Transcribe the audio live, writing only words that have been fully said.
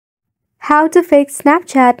How to fix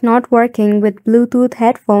Snapchat not working with Bluetooth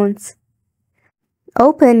headphones.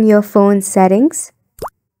 Open your phone settings.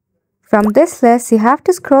 From this list, you have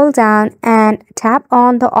to scroll down and tap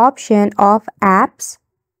on the option of Apps.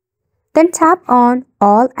 Then tap on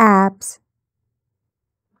All Apps.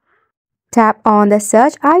 Tap on the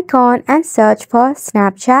search icon and search for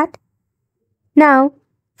Snapchat. Now,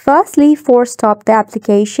 firstly, force stop the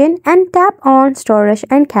application and tap on Storage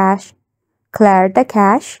and Cache. Clear the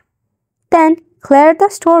cache. Then clear the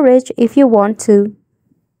storage if you want to.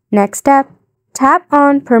 Next step, tap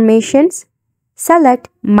on Permissions. Select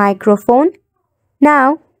Microphone.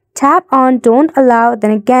 Now tap on Don't Allow,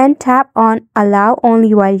 then again tap on Allow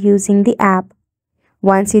only while using the app.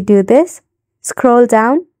 Once you do this, scroll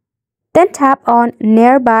down. Then tap on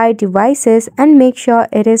Nearby Devices and make sure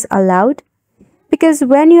it is allowed. Because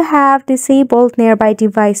when you have disabled Nearby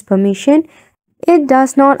Device permission, it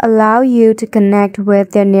does not allow you to connect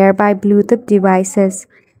with your nearby Bluetooth devices.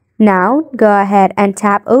 Now, go ahead and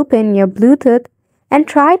tap open your Bluetooth and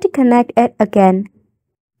try to connect it again.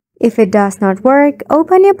 If it does not work,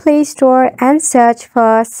 open your Play Store and search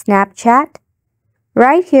for Snapchat.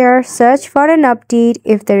 Right here, search for an update.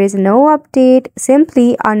 If there is no update,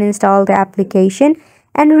 simply uninstall the application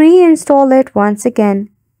and reinstall it once again.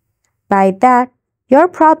 By that, your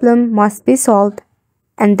problem must be solved.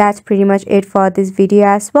 And that's pretty much it for this video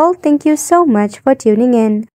as well. Thank you so much for tuning in.